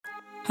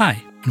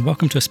Hi, and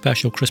welcome to a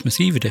special Christmas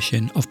Eve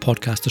edition of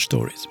Podcaster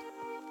Stories.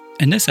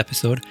 In this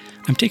episode,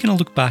 I'm taking a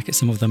look back at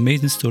some of the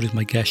amazing stories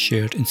my guests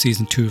shared in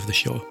Season 2 of the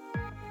show.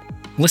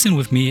 Listen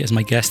with me as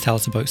my guests tell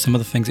us about some of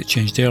the things that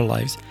changed their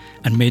lives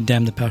and made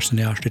them the person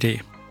they are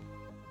today.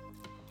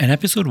 In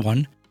Episode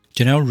 1,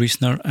 Janelle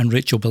Reesner and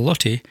Rachel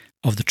Bellotti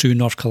of the True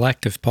North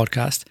Collective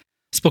podcast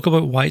spoke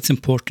about why it's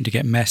important to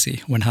get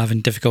messy when having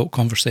difficult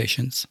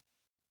conversations.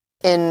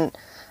 In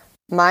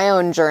my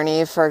own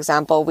journey, for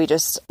example, we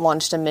just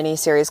launched a mini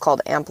series called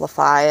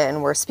Amplify,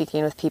 and we're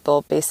speaking with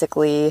people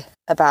basically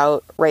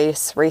about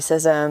race,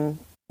 racism,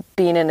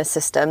 being in a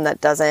system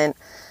that doesn't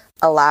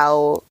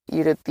allow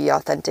you to be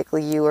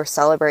authentically you or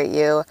celebrate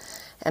you.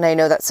 And I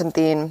know that's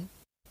something,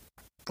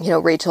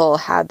 Rachel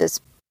had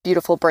this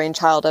beautiful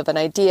brainchild of an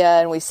idea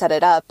and we set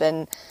it up.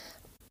 And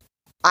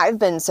I've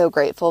been so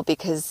grateful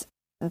because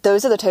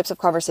those are the types of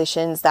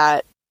conversations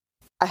that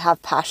I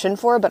have passion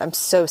for, but I'm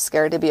so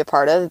scared to be a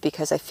part of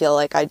because I feel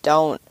like I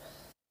don't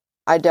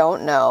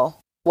know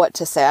what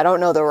to say. I don't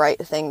know the right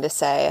thing to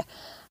say.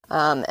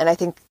 And I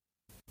think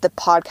the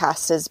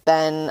podcast has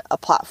been a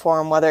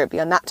platform, whether it be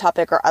on that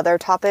topic or other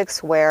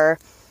topics, where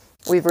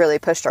we've really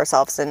pushed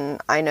ourselves.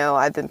 And I know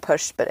I've been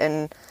pushed, but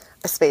in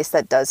a space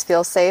that does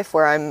feel safe,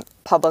 where I'm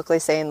publicly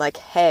saying like,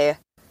 hey,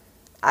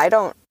 I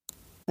don't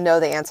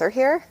know the answer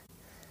here.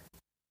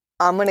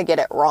 I'm going to get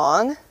it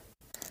wrong.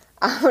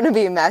 I'm going to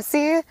be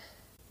messy.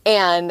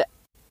 And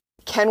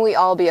can we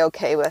all be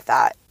okay with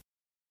that?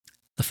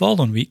 The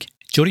following week,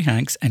 Jody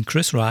Hanks and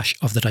Chris Rash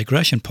of the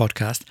Digression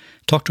podcast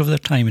talked over their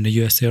time in the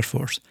US Air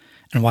Force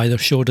and why their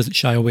show doesn't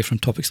shy away from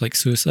topics like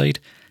suicide,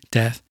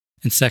 death,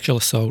 and sexual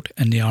assault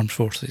in the armed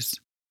forces.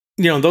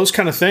 Those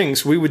kind of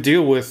things we would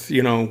deal with.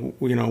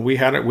 We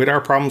had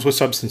our problems with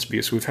substance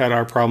abuse. We've had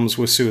our problems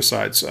with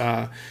suicides.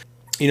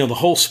 The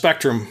whole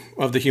spectrum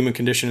of the human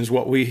condition is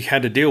what we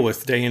had to deal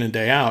with day in and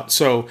day out.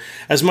 So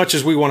as much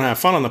as we want to have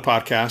fun on the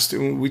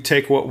podcast, we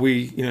take what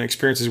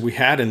experiences we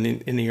had in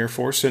the Air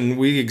Force, and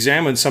we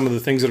examine some of the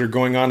things that are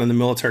going on in the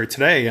military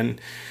today. And,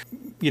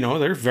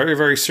 they're very,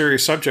 very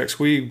serious subjects.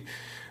 We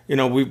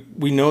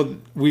know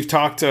we've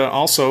talked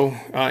also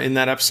in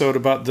that episode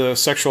about the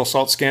sexual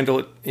assault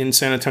scandal in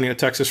San Antonio,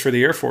 Texas for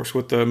the Air Force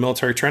with the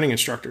military training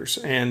instructors.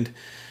 And,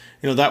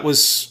 that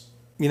was,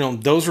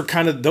 those are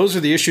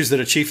the issues that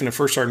a chief and a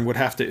first sergeant would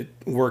have to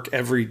work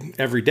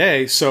every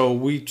day. So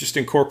we just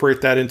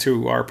incorporate that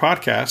into our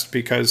podcast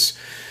because,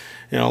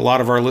 a lot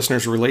of our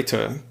listeners relate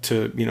to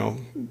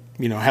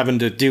having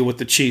to deal with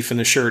the chief and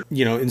the shirt,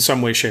 in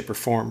some way, shape or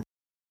form.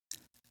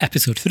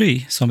 Episode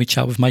 3 saw me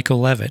chat with Michael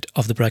Levitt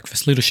of the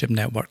Breakfast Leadership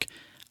Network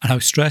and how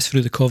stress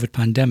through the COVID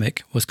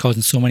pandemic was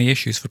causing so many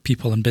issues for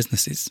people and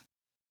businesses.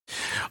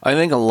 I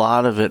think a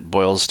lot of it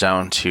boils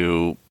down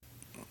to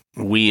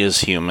we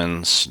as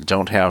humans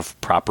don't have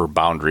proper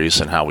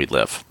boundaries in how we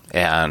live,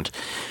 and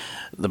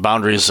the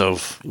boundaries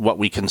of what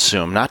we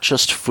consume, not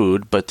just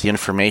food, but the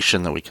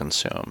information that we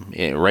consume.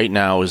 Right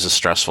now is a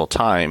stressful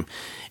time,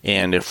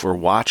 and if we're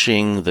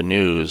watching the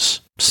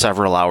news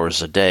several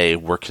hours a day,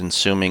 we're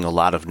consuming a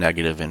lot of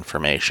negative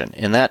information,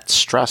 and that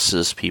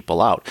stresses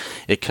people out.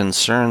 It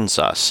concerns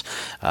us.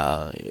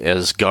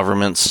 As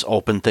governments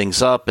open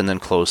things up and then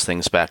close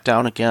things back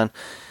down again,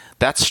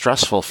 that's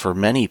stressful for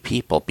many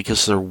people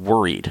because they're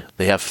worried.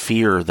 They have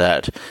fear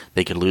that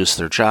they could lose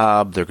their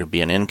job, there could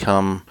be an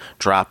income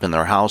drop in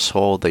their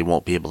household, they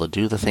won't be able to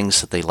do the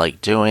things that they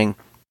like doing.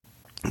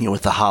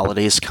 With the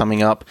holidays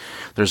coming up,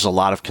 there's a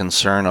lot of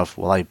concern of,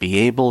 will I be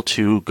able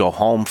to go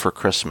home for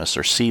Christmas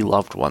or see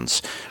loved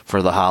ones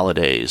for the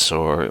holidays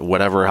or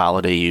whatever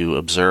holiday you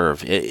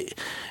observe?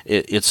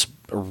 It's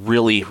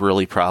really,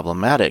 really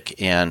problematic,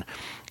 and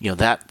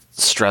that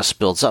stress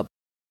builds up.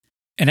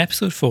 In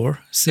Episode 4,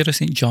 Sarah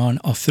St. John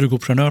of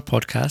Frugalpreneur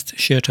podcast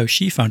shared how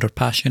she found her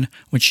passion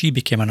when she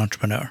became an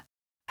entrepreneur.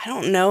 I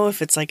don't know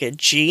if it's like a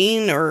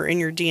gene or in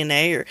your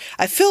DNA, or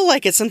I feel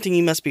like it's something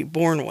you must be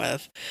born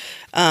with.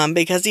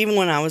 Because even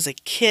when I was a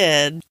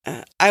kid,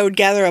 I would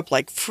gather up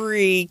like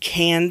free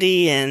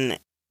candy and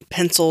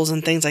pencils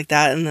and things like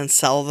that and then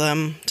sell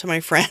them to my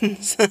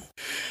friends.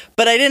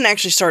 But I didn't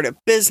actually start a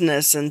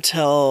business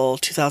until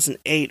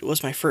 2008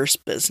 was my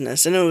first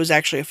business. And it was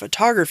actually a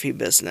photography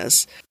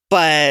business.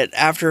 But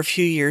after a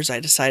few years, I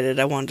decided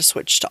I wanted to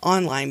switch to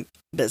online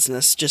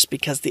business just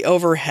because the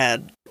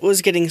overhead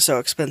was getting so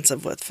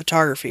expensive with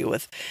photography,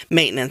 with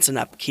maintenance and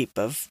upkeep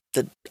of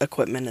the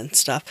equipment and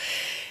stuff.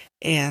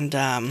 And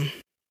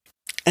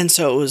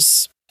so it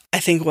was,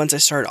 I think once I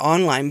started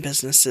online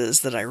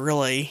businesses that I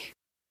really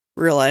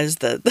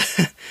realized that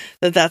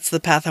that's the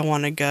path I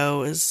want to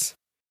go is.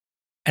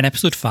 In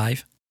Episode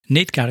 5,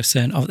 Nate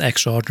Garrison of the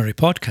Extraordinary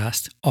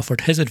podcast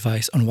offered his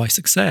advice on why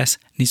success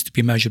needs to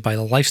be measured by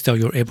the lifestyle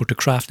you're able to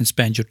craft and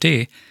spend your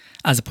day,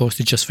 as opposed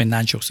to just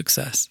financial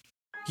success.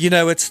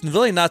 It's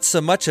really not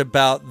so much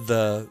about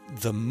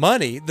the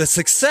money, the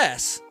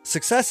success.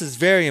 Success is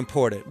very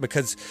important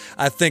because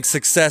I think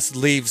success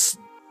leaves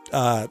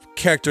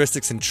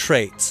characteristics and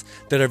traits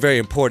that are very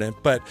important.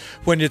 But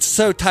when it's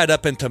so tied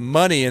up into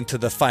money, into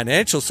the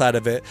financial side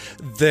of it,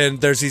 then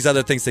there's these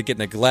other things that get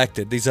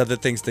neglected, these other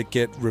things that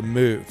get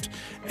removed.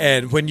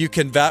 And when you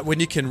can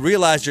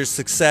realize your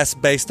success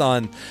based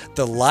on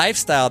the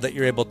lifestyle that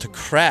you're able to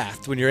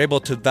craft, when you're able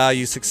to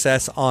value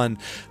success on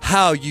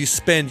how you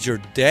spend your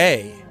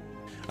day,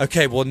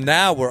 okay, well,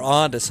 now we're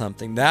on to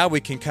something. Now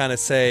we can kind of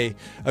say,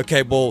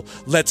 okay, well,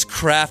 let's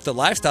craft a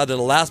lifestyle that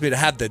allows me to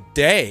have the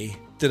day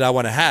that I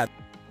want to have.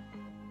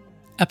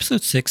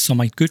 Episode 6 saw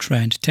my good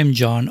friend Tim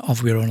John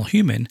of We're All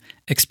Human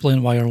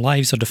explain why our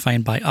lives are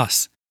defined by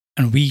us,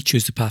 and we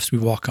choose the paths we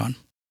walk on.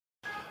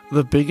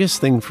 The biggest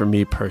thing for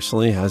me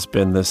personally has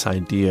been this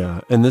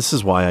idea, and this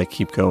is why I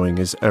keep going,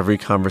 is every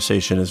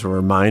conversation is a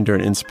reminder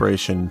and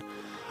inspiration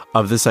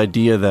of this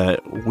idea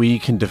that we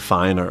can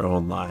define our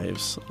own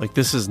lives. Like,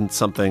 this isn't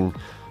something,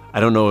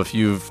 I don't know if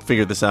you've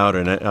figured this out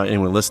or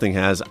anyone listening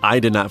has. I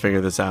did not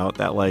figure this out,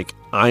 that like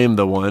I am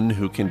the one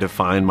who can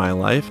define my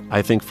life.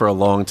 I think for a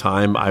long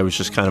time I was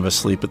just kind of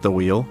asleep at the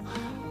wheel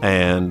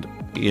and,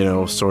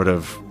 sort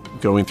of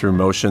going through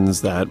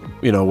motions that,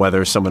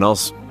 whether someone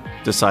else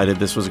decided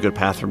this was a good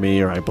path for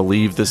me, or I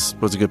believe this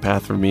was a good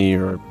path for me,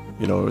 or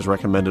it was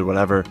recommended,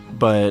 whatever.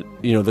 But,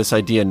 this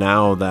idea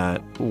now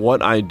that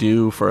what I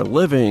do for a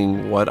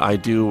living, what I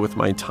do with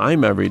my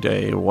time every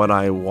day, what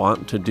I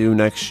want to do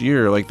next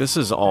year, like this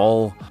is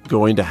all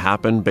going to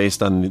happen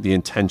based on the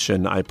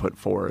intention I put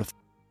forth.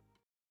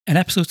 In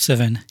episode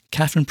 7,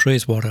 Catherine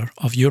Praisewater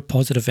of Your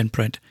Positive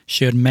Imprint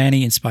shared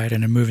many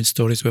inspiring and moving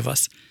stories with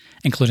us,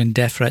 including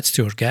death threats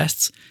to her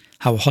guests,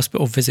 how a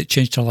hospital visit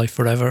changed her life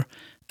forever,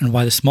 and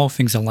why the small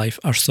things in life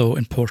are so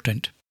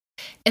important.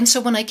 And so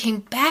when I came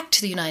back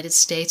to the United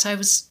States, I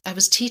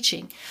was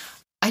teaching.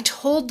 I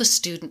told the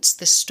students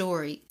this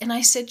story, and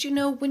I said,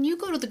 when you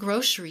go to the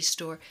grocery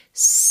store,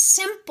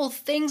 simple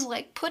things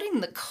like putting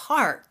the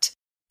cart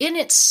in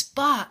its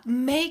spot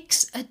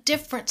makes a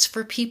difference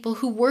for people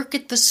who work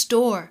at the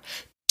store.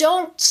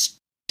 Don't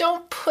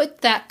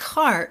put that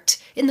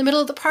cart in the middle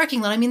of the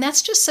parking lot. I mean,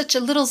 that's just such a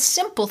little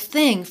simple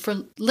thing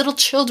for little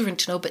children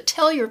to know. But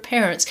tell your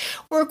parents,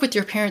 work with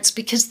your parents,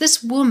 because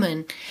this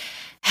woman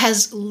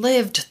has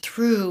lived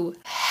through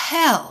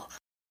hell.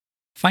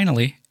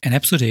 Finally, in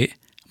episode 8,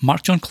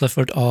 Mark John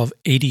Clifford of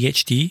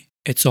ADHD,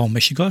 It's All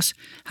Michigos,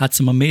 had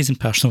some amazing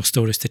personal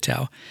stories to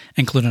tell,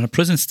 including a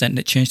prison stint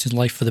that changed his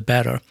life for the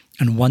better,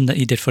 and one that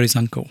he did for his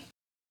uncle.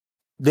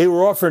 They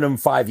were offering him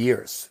 5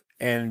 years,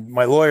 and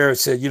my lawyer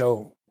said,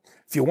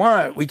 if you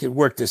want, we could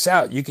work this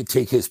out. You could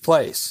take his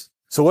place.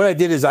 So what I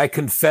did is I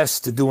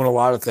confessed to doing a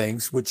lot of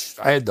things, which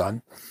I had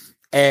done,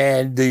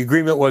 and the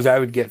agreement was I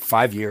would get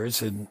 5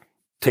 years and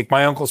take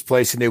my uncle's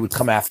place, and they would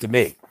come after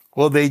me.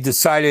 Well, they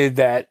decided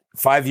that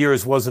 5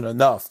 years wasn't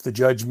enough. The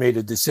judge made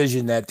a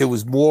decision that there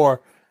was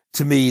more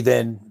to me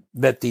than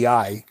met the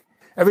eye.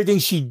 Everything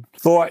she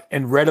thought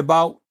and read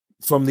about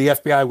from the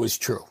FBI was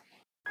true.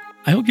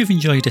 I hope you've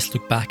enjoyed this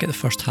look back at the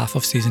first half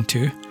of Season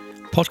 2.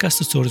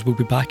 Podcaster Stories will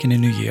be back in the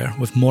new year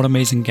with more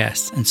amazing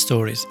guests and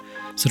stories.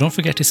 So don't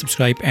forget to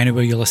subscribe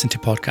anywhere you listen to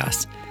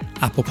podcasts.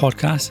 Apple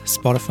Podcasts,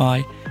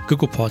 Spotify,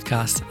 Google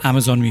Podcasts,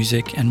 Amazon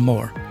Music, and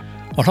more.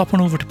 Or hop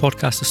on over to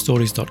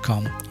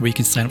podcasterstories.com where you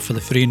can sign up for the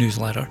free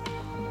newsletter.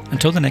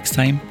 Until the next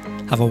time,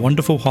 have a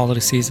wonderful holiday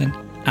season,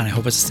 and I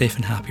hope it's a safe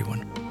and happy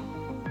one.